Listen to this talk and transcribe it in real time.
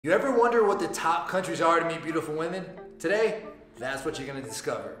You ever wonder what the top countries are to meet beautiful women? Today, that's what you're gonna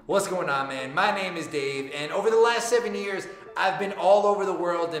discover. What's going on, man? My name is Dave, and over the last 7 years, I've been all over the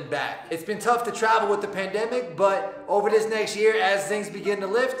world and back. It's been tough to travel with the pandemic, but over this next year, as things begin to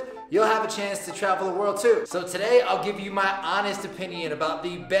lift, you'll have a chance to travel the world too. So today, I'll give you my honest opinion about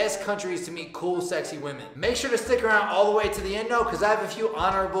the best countries to meet cool, sexy women. Make sure to stick around all the way to the end though, because I have a few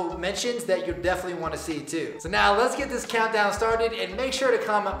honorable mentions that you'll definitely want to see too. So now let's get this countdown started, and make sure to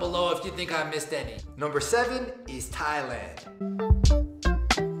comment below if you think I missed any. Number 7 is Thailand.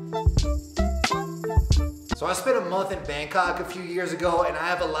 So I spent a month in Bangkok a few years ago, and I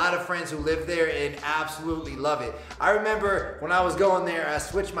have a lot of friends who live there and absolutely love it. I remember when I was going there, I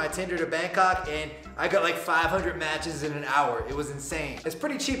switched my Tinder to Bangkok and I got like 500 matches in an hour. It was insane. It's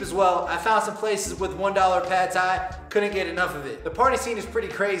pretty cheap as well. I found some places with $1 pad thai, couldn't get enough of it. The party scene is pretty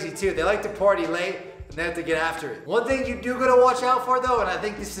crazy too. They like to party late and they have to get after it. One thing you do gotta watch out for though, and I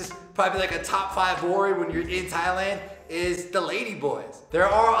think this is probably like a top 5 worry when you're in Thailand, is the lady boys. There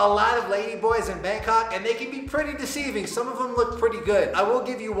are a lot of lady boys in Bangkok and they can be pretty deceiving. Some of them look pretty good. I will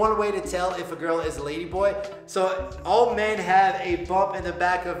give you one way to tell if a girl is a lady boy. So all men have a bump in the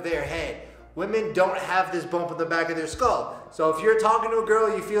back of their head. Women don't have this bump in the back of their skull. So if you're talking to a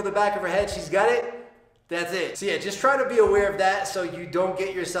girl, you feel the back of her head, she's got it, that's it. So yeah, just try to be aware of that so you don't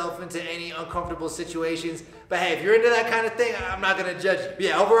get yourself into any uncomfortable situations. But hey, if you're into that kind of thing, I'm not gonna judge you. But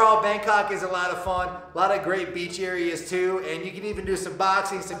yeah, overall, Bangkok is a lot of fun. A lot of great beach areas too. And you can even do some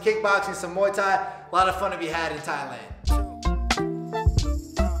boxing, some kickboxing, some Muay Thai. A lot of fun to be had in Thailand.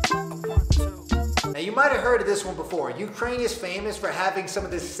 Now you might have heard of this one before. Ukraine is famous for having some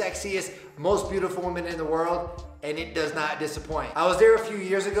of the sexiest, most beautiful women in the world, and it does not disappoint. I was there a few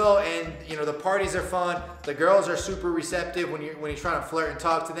years ago, and you know, the parties are fun, the girls are super receptive when you're trying to flirt and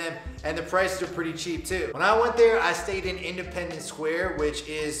talk to them, and the prices are pretty cheap too. When I went there, I stayed in Independence Square, which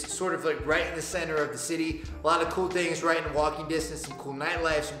is sort of like right in the center of the city. A lot of cool things right in walking distance, some cool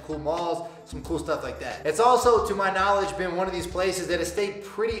nightlife, some cool malls, some cool stuff like that. It's also, to my knowledge, been one of these places that has stayed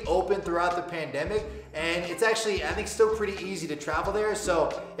pretty open throughout the pandemic, and it's actually, I think, still pretty easy to travel there.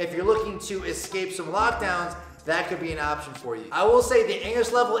 So if you're looking to escape some lockdowns, that could be an option for you. I will say the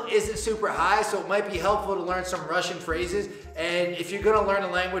English level isn't super high, so it might be helpful to learn some Russian phrases. And if you're gonna learn a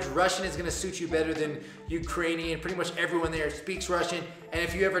language, Russian is gonna suit you better than Ukrainian. Pretty much everyone there speaks Russian. And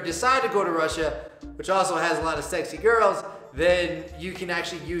if you ever decide to go to Russia, which also has a lot of sexy girls, then you can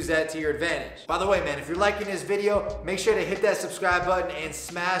actually use that to your advantage. By the way, man, if you're liking this video, make sure to hit that subscribe button and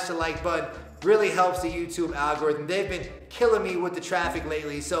smash the like button. Really helps the YouTube algorithm. They've been killing me with the traffic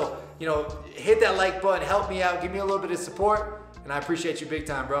lately. So, you know, hit that like button, help me out, give me a little bit of support, and I appreciate you big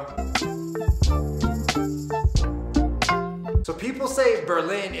time, bro. So people say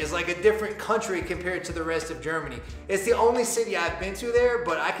Berlin is like a different country compared to the rest of Germany. It's the only city I've been to there,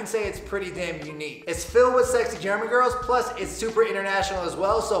 but I can say it's pretty damn unique. It's filled with sexy German girls, plus it's super international as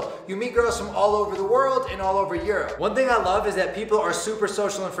well, so you meet girls from all over the world and all over Europe. One thing I love is that people are super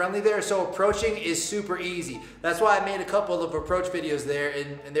social and friendly there, so approaching is super easy. That's why I made a couple of approach videos there,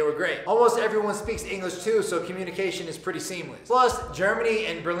 and they were great. Almost everyone speaks English too, so communication is pretty seamless. Plus, Germany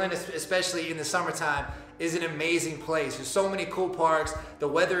and Berlin, especially in the summertime, is an amazing place. There's so many cool parks. The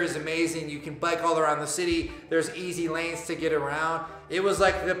weather is amazing. You can bike all around the city. There's easy lanes to get around. It was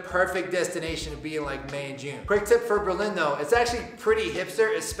like the perfect destination to be in like May and June. Quick tip for Berlin though, it's actually pretty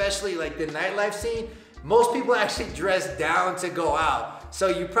hipster, especially like the nightlife scene. Most people actually dress down to go out. So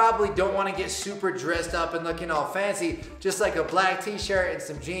you probably don't want to get super dressed up and looking all fancy. Just like a black t-shirt and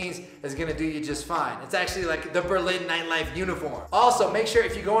some jeans is gonna do you just fine. It's actually like the Berlin nightlife uniform. Also, make sure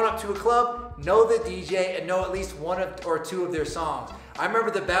if you're going up to a club, know the DJ and know at least one or two of their songs. I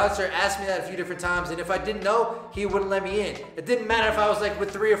remember the bouncer asked me that a few different times, and if I didn't know, he wouldn't let me in. It didn't matter if I was like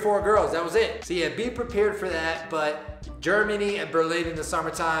with 3 or 4 girls, that was it. So yeah, be prepared for that, but Germany and Berlin in the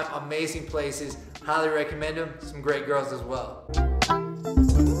summertime, amazing places. Highly recommend them, some great girls as well.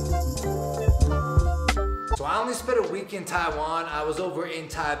 So I only spent a week in Taiwan. I was over in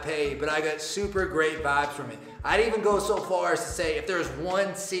Taipei, but I got super great vibes from it. I'd even go so far as to say if there's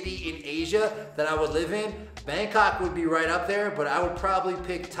one city in Asia that I would live in, Bangkok would be right up there, but I would probably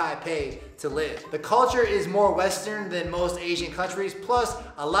pick Taipei to live. The culture is more Western than most Asian countries, plus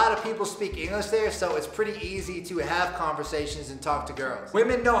a lot of people speak English there, so it's pretty easy to have conversations and talk to girls.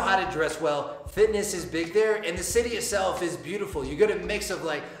 Women know how to dress well, fitness is big there, and the city itself is beautiful. You get a mix of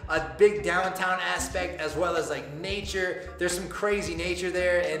like a big downtown aspect as well as like nature. There's some crazy nature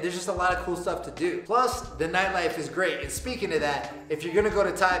there, and there's just a lot of cool stuff to do. Plus, the nightlife nightlife is great. And speaking of that, if you're gonna go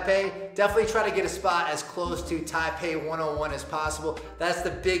to Taipei, definitely try to get a spot as close to Taipei 101 as possible. That's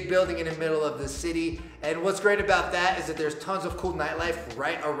the big building in the middle of the city. And what's great about that is that there's tons of cool nightlife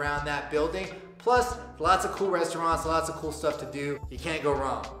right around that building. Plus, lots of cool restaurants, lots of cool stuff to do. You can't go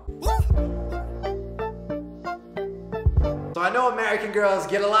wrong. So I know American girls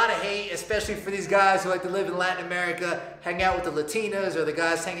get a lot of hate, especially for these guys who like to live in Latin America, hang out with the Latinas or the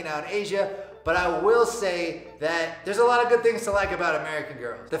guys hanging out in Asia. But I will say that there's a lot of good things to like about American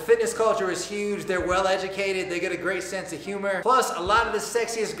girls. The fitness culture is huge, they're well educated, they get a great sense of humor. Plus, a lot of the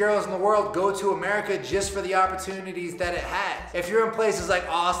sexiest girls in the world go to America just for the opportunities that it has. If you're in places like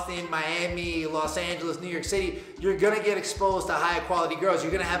Austin, Miami, Los Angeles, New York City, you're gonna get exposed to high quality girls.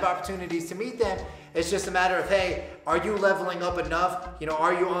 You're gonna have opportunities to meet them. It's just a matter of, hey, are you leveling up enough? You know,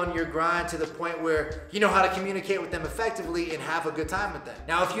 are you on your grind to the point where you know how to communicate with them effectively and have a good time with them?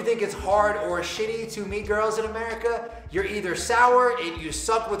 Now, if you think it's hard or shitty to meet girls in America, you're either sour and you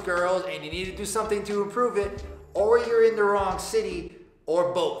suck with girls and you need to do something to improve it, or you're in the wrong city,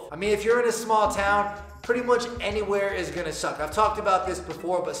 or both. I mean, if you're in a small town, pretty much anywhere is gonna suck. I've talked about this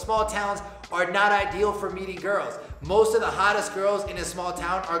before, but small towns are not ideal for meeting girls. Most of the hottest girls in a small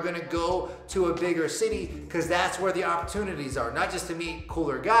town are gonna go to a bigger city because that's where the opportunities are. Not just to meet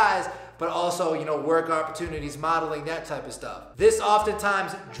cooler guys, but also, you know, work opportunities, modeling, that type of stuff. This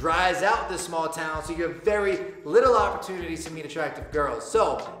oftentimes dries out the small town, so you have very little opportunities to meet attractive girls.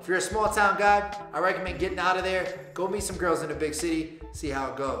 So if you're a small town guy, I recommend getting out of there, go meet some girls in a big city, see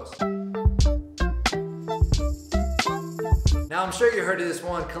how it goes. Now, I'm sure you heard of this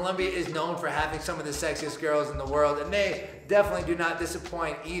one. Colombia is known for having some of the sexiest girls in the world, and they definitely do not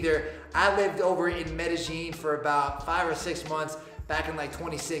disappoint either. I lived over in Medellin for about 5 or 6 months back in like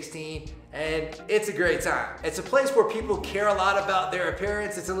 2016, and it's a great time. It's a place where people care a lot about their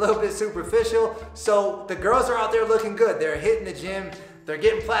appearance. It's a little bit superficial, so the girls are out there looking good. They're hitting the gym, they're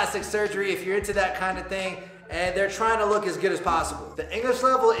getting plastic surgery if you're into that kind of thing, and they're trying to look as good as possible. The English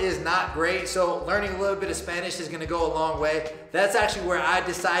level is not great, so learning a little bit of Spanish is gonna go a long way. That's actually where I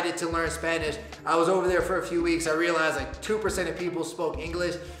decided to learn Spanish. I was over there for a few weeks. I realized like 2% of people spoke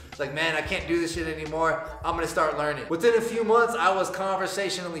English. It's like, man, I can't do this shit anymore. I'm gonna start learning. Within a few months, I was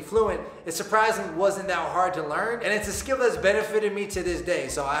conversationally fluent. It surprisingly wasn't that hard to learn, and it's a skill that's benefited me to this day.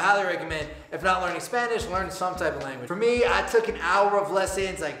 So I highly recommend, if not learning Spanish, learn some type of language. For me, I took an hour of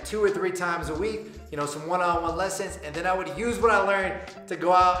lessons like 2 or 3 times a week, you know, some one-on-one lessons, and then I would use what I learned to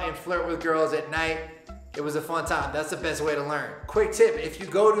go out and flirt with girls at night. It was a fun time. That's the best way to learn. Quick tip, if you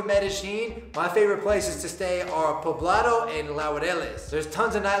go to Medellin, my favorite places to stay are Poblado and Laureles. There's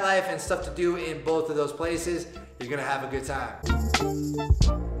tons of nightlife and stuff to do in both of those places. You're gonna have a good time.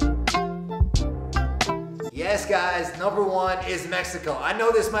 Yes, guys, number 1 is Mexico. I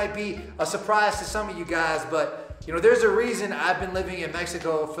know this might be a surprise to some of you guys, but you know, there's a reason I've been living in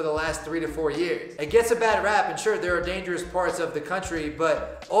Mexico for the last 3 to 4 years. It gets a bad rap, and sure, there are dangerous parts of the country,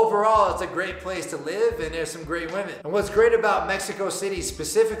 but overall, it's a great place to live, and there's some great women. And what's great about Mexico City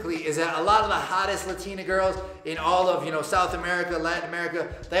specifically is that a lot of the hottest Latina girls in all of, you know, South America, Latin America,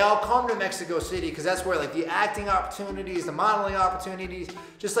 they all come to Mexico City because that's where like the acting opportunities, the modeling opportunities,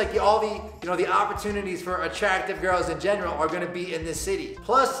 just like all the, you know, the opportunities for attractive girls in general are gonna be in this city.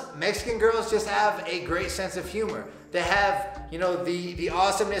 Plus, Mexican girls just have a great sense of humor. They have, you know, the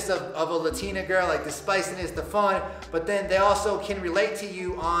awesomeness of a Latina girl, like the spiciness, the fun, but then they also can relate to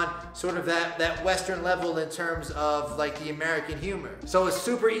you on sort of that Western level in terms of like the American humor. So it's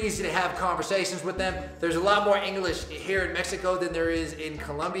super easy to have conversations with them. There's a lot more English here in Mexico than there is in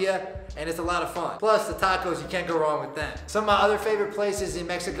Colombia, and it's a lot of fun. Plus the tacos, you can't go wrong with them. Some of my other favorite places in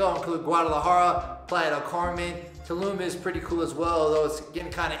Mexico include Guadalajara, Playa del Carmen. Tulum is pretty cool as well, although it's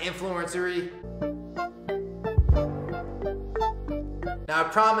getting kind of influencery. Now I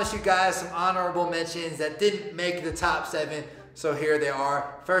promise you guys some honorable mentions that didn't make the top 7, so here they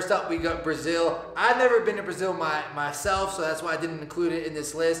are. First up, we got Brazil. I've never been to Brazil myself, so that's why I didn't include it in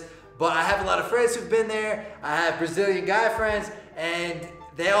this list, but I have a lot of friends who've been there. I have Brazilian guy friends, and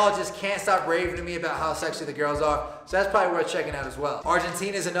they all just can't stop raving to me about how sexy the girls are, so that's probably worth checking out as well.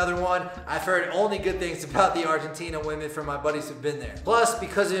 Argentina is another one. I've heard only good things about the Argentina women from my buddies who've been there. Plus,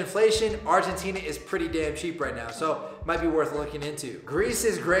 because of inflation, Argentina is pretty damn cheap right now, so it might be worth looking into. Greece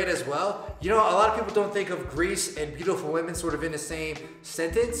is great as well. You know, a lot of people don't think of Greece and beautiful women sort of in the same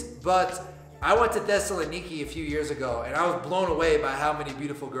sentence, but I went to Thessaloniki a few years ago and I was blown away by how many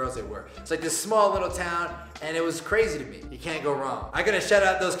beautiful girls there were. It's like this small little town and it was crazy to me. You can't go wrong. I gotta shout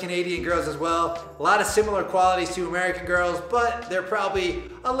out those Canadian girls as well. A lot of similar qualities to American girls, but they're probably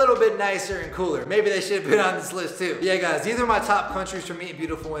a little bit nicer and cooler. Maybe they should have been on this list too. Yeah guys, these are my top countries for meeting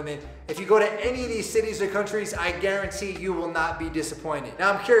beautiful women. If you go to any of these cities or countries, I guarantee you will not be disappointed.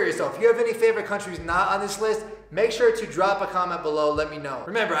 Now I'm curious though, if you have any favorite countries not on this list, make sure to drop a comment below, let me know.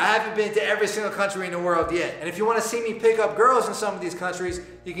 Remember, I haven't been to every single country in the world yet. And if you want to see me pick up girls in some of these countries,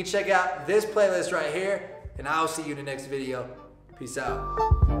 you can check out this playlist right here. And I'll see you in the next video. Peace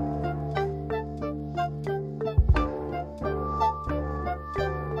out.